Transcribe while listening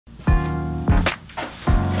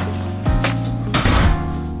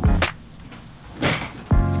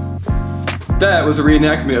That was a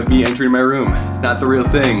reenactment of me entering my room, not the real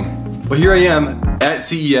thing. But here I am at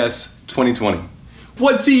CES 2020.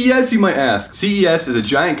 What's CES, you might ask? CES is a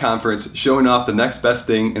giant conference showing off the next best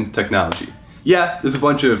thing in technology. Yeah, there's a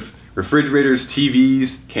bunch of refrigerators,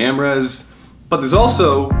 TVs, cameras, but there's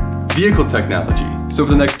also vehicle technology. So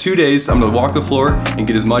for the next 2 days, I'm gonna walk the floor and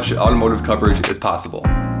get as much automotive coverage as possible.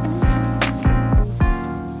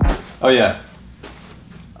 Oh yeah,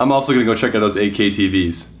 I'm also gonna go check out those 8K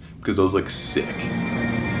TVs, because those look sick.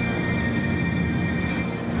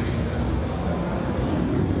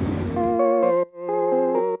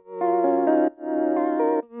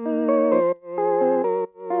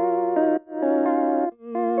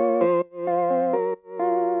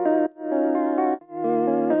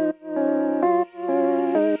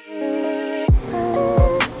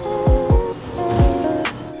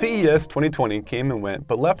 CES 2020 came and went,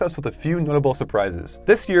 but left us with a few notable surprises.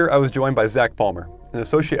 This year, I was joined by Zach Palmer, an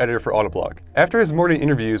associate editor for Autoblog. After his morning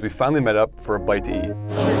interviews, we finally met up for a bite to eat.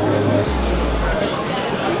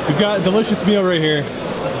 We've got a delicious meal right here.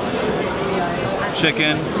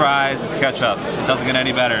 Chicken, fries, ketchup. It doesn't get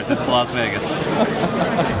any better. This is Las Vegas.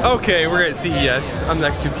 Okay, we're at CES. I'm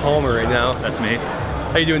next to Palmer right now. That's me.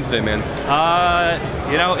 How you doing today, man?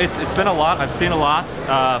 You know, it's been a lot. I've seen a lot,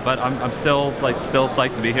 but I'm still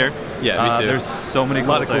psyched to be here. Yeah, me too. There's so many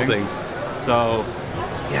cool things. So,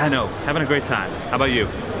 yeah, I know, having a great time. How about you?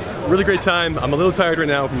 Really great time. I'm a little tired right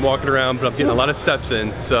now from walking around, but I'm getting a lot of steps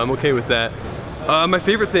in, so I'm okay with that. My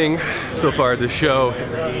favorite thing so far at this show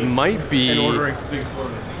might be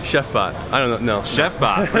ChefBot. I don't know. No.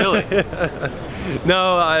 ChefBot, really?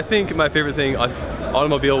 No, I think my favorite thing,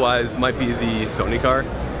 automobile-wise, might be the Sony car,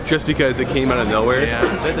 just because it came out of nowhere.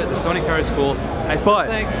 Yeah, the Sony car is cool. I still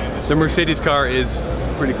think the Mercedes car is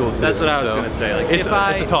pretty cool too. That's what I was gonna say. Like, it's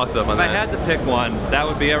a toss-up on that. If I had to pick one, that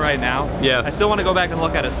would be it right now. Yeah. I still want to go back and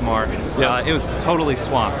look at it some more. Yeah. It was totally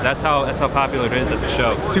swamped. That's how popular it is at the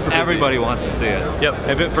show. Super busy. Everybody wants to see it.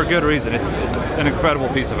 Yep. For good reason. It's an incredible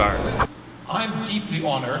piece of art. I'm deeply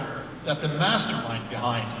honored that the mastermind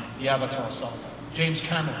behind the Avatar song, James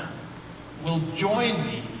Cameron, will join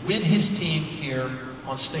me with his team here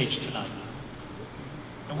on stage tonight.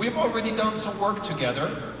 And we've already done some work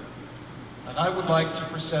together, and I would like to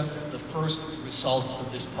present the first result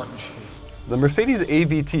of this partnership. The Mercedes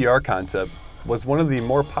AVTR concept was one of the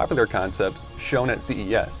more popular concepts shown at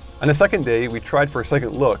CES. On the second day, we tried for a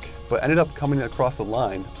second look, but ended up coming across the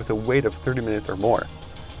line with a wait of 30 minutes or more.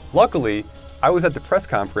 Luckily, I was at the press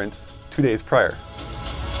conference 2 days prior.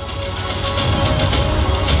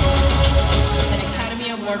 An Academy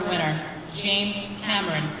Award winner, James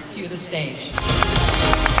Cameron, to the stage.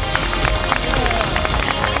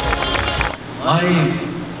 My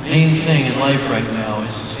main thing in life right now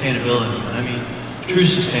is sustainability. I mean, true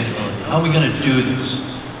sustainability. How are we going to do this?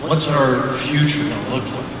 What's our future going to look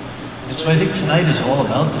like? And so I think tonight is all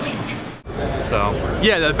about the future. So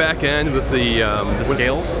yeah, that back end with the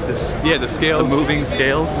scales. The scales. The moving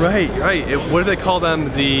scales. Right. What do they call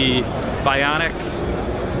them? The bionic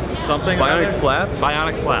something. Bionic flaps.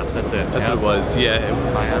 Bionic flaps. That's it. That's what it was.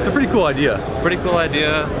 Yeah. It's a pretty cool idea. Pretty cool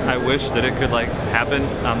idea. I wish that it could like happen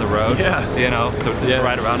on the road. Yeah. You know, to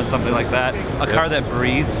ride around in something like that. A car that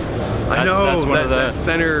breathes. I know. That's one of that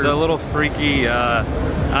center. The little freaky.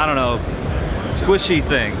 I don't know. Squishy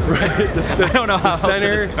thing. Right. I don't know how else to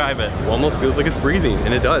describe it. Almost feels like it's breathing,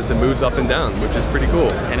 and it does. It moves up and down, which is pretty cool.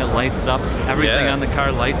 And it lights up. Everything on the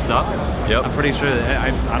car lights up. Yep. I'm pretty sure that I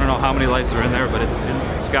don't know how many lights are in there, but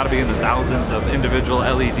it's got to be in the thousands of individual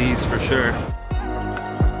LEDs for sure.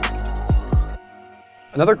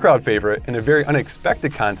 Another crowd favorite and a very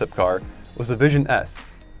unexpected concept car was the Vision S,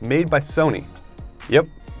 made by Sony. Yep,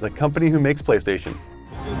 the company who makes PlayStation.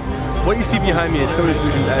 What you see behind me is Sony's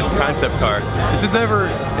Vision S concept car. This is never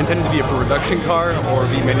intended to be a production car or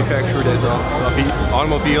be manufactured as an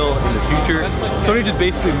automobile in the future. Sony just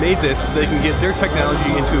basically made this so they can get their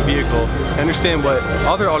technology into a vehicle and understand what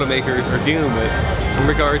other automakers are dealing with in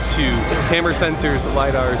regards to camera sensors,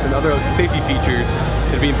 LiDARs, and other safety features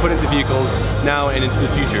that are being put into vehicles now and into the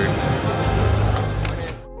future.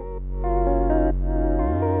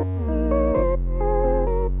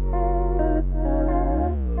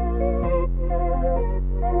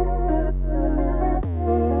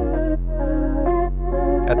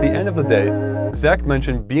 At the end of the day, Zach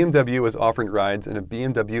mentioned BMW was offering rides in a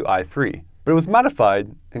BMW i3, but it was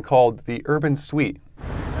modified and called the Urban Suite.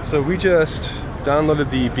 So we just downloaded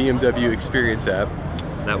the BMW Experience app.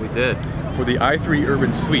 That we did. For the i3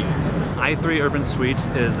 Urban Suite. i3 Urban Suite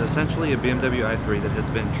is essentially a BMW i3 that has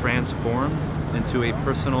been transformed into a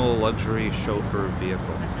personal luxury chauffeur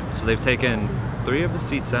vehicle. So they've taken 3 of the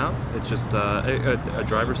seats out. It's just a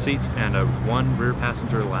driver's seat and a 1 rear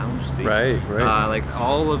passenger lounge seat. Right. Like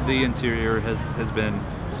all of the interior has been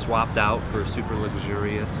swapped out for super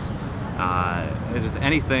luxurious. It's just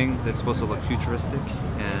anything that's supposed to look futuristic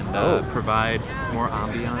and provide more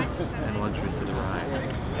ambiance and luxury to the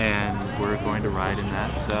ride. And we're going to ride in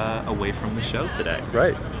that away from the show today.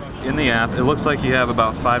 Right. In the app, it looks like you have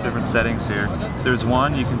about 5 different settings here. There's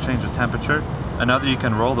one, you can change the temperature. Another, you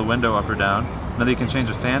can roll the window up or down. Another, you can change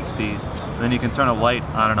the fan speed. And then you can turn a light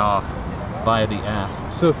on and off via the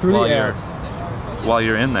app. So through the app, while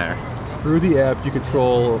you're in there. Through the app, you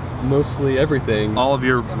control mostly everything. All of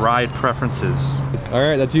your ride preferences. All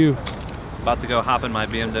right, that's you. About to go hop in my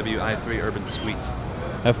BMW i3 Urban Suite.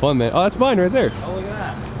 Have fun, man. Oh, that's mine right there. Oh, look at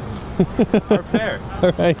that. Our pair.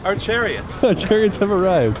 All right. Our chariots. Our chariots have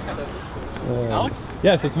arrived. Alex?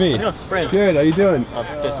 Yes, it's me. Let's go, Brandon. Good, how you doing?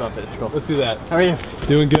 This one, let's go. Let's do that. How are you?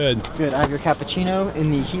 Doing good. Good. I have your cappuccino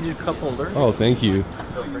in the heated cup holder. Oh, thank you.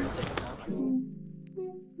 Feel free to take it down.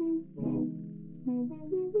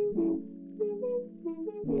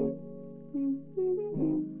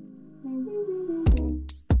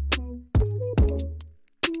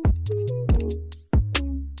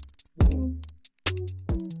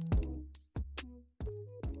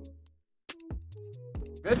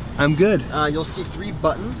 Good? I'm good. You'll see 3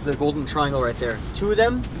 buttons, the golden triangle right there. 2 of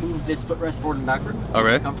them move this footrest forward and backward. So All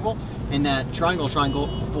right. you're comfortable. And that triangle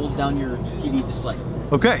folds down your TV display.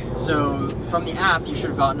 Okay. So from the app, you should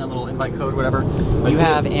have gotten a little invite code, whatever. You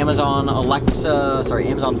have Amazon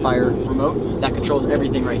Amazon Fire remote that controls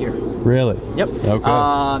everything right here. Really? Yep.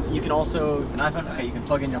 Okay. You can also, an iPhone, okay, you can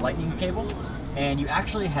plug in your lightning cable, and you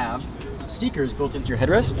actually have speakers built into your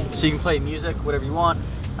headrest, so you can play music, whatever you want.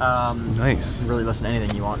 Nice. You can really listen to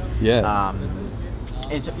anything you want. Yeah.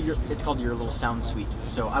 It's called your little sound suite.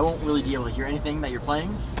 So I won't really be able to hear anything that you're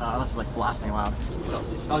playing unless it's like blasting loud. What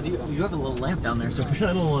else? Oh, you have a little lamp down there. So push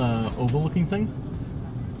that little oval-looking thing.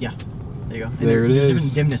 Yeah. There you go. And There it there's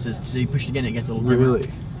is. different dimnesses. So you push it again, it gets a little dimmer. Really?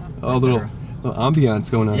 Oh, little ambiance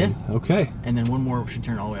going on. Yeah. Okay. And then one more should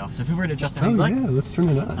turn all the way off. So if we were to adjust it, Oh, like, yeah, let's turn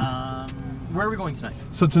it on. where are we going tonight?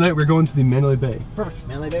 So tonight we're going to the Mandalay Bay. Perfect.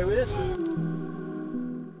 Mandalay Bay it is.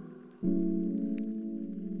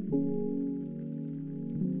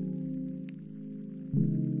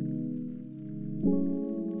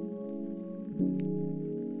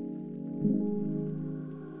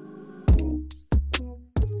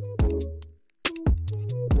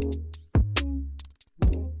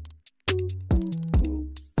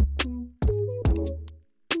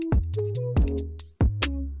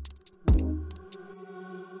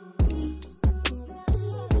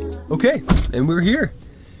 Okay, and we're here.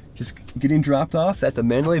 Just getting dropped off at the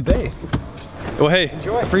Mandalay Bay. Well, hey,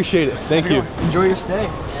 Enjoy. Appreciate it. Thank you. Enjoy your stay,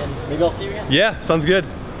 and maybe I'll see you again. Yeah, sounds good.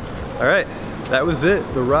 All right, that was it.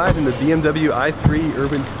 The ride in the BMW i3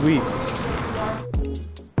 Urban Suite.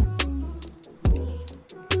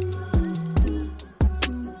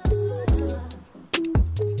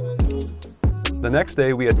 The next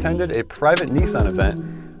day, we attended a private Nissan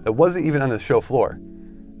event that wasn't even on the show floor.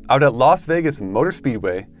 Out at Las Vegas Motor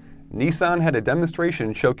Speedway, Nissan had a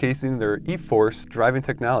demonstration showcasing their e-Force driving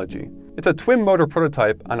technology. It's a twin-motor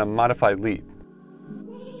prototype on a modified Leaf.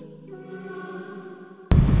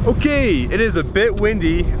 Okay, it is a bit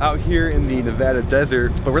windy out here in the Nevada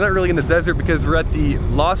desert, but we're not really in the desert because we're at the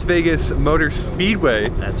Las Vegas Motor Speedway.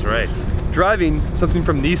 That's right. Driving something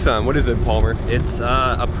from Nissan. What is it, Palmer? It's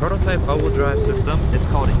a prototype all-wheel drive system. It's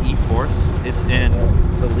called an e-Force. It's in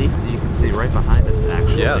the Leaf that you can see right behind us,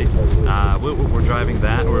 actually. Yeah. We're driving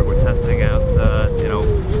that. We're testing out, you know,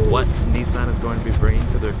 what Nissan is going to be bringing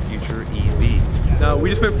to their future EVs. Now, we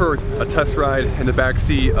just went for a test ride in the back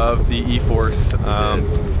seat of the e-Force.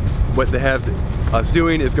 What they have us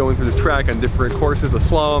doing is going through this track on different courses, a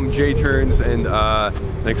slalom, J-turns, and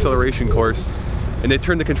an acceleration course. And they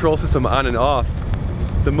turn the control system on and off.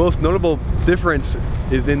 The most notable difference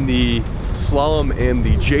is in the slalom and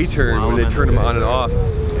the J-turn when they turn them on and off.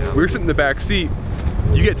 Yeah. We were sitting in the back seat.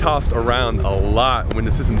 You get tossed around a lot when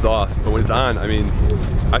the system's off, but when it's on, I mean,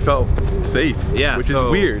 I felt safe, which is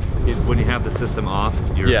weird. When you have the system off,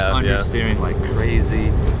 you're understeering like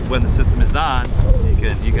crazy. When the system is on,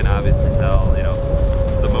 you can obviously tell, you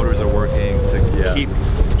know, the motors are working to keep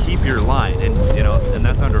your line, and you know, and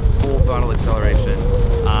that's under full throttle acceleration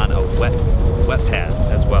on a wet pad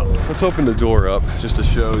as well. Let's open the door up just to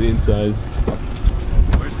show the inside.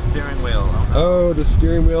 Where's the steering wheel? Oh, the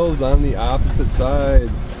steering wheel's on the opposite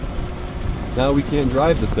side. Now we can't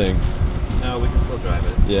drive the thing. No, we can still drive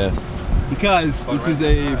it. Yeah. Because this is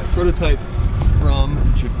a prototype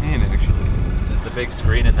from Japan, actually. The big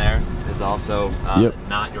screen in there is also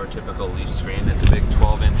not your typical Leaf screen. It's a big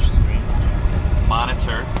 12-inch screen.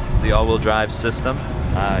 Monitor the all-wheel drive system.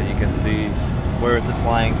 You can see where it's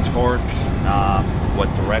applying torque,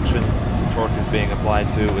 what direction torque is being applied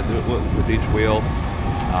to with each wheel.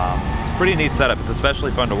 It's a pretty neat setup. It's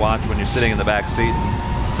especially fun to watch when you're sitting in the back seat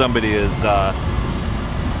and somebody is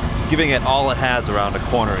giving it all it has around a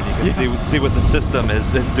corner, and you can see what the system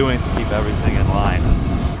is doing to keep everything in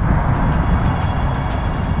line.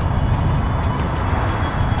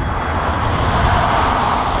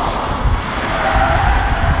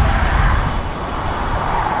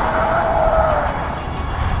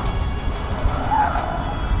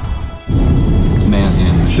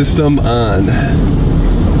 System on.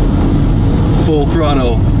 Full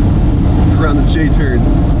throttle around this J-turn.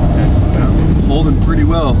 Holding pretty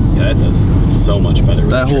well. Yeah, that does so much better.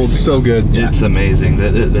 That holds so good. Yeah. It's amazing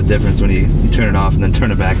the difference when you turn it off and then turn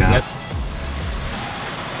it back on. Yep.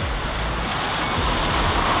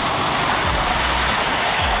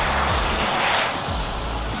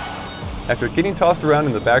 After getting tossed around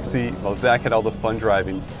in the back seat while Zach had all the fun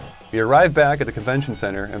driving, we arrived back at the convention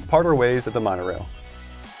center and part our ways at the monorail.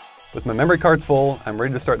 With my memory cards full, I'm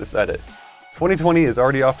ready to start this edit. 2020 is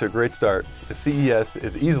already off to a great start, as CES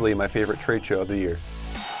is easily my favorite trade show of the year.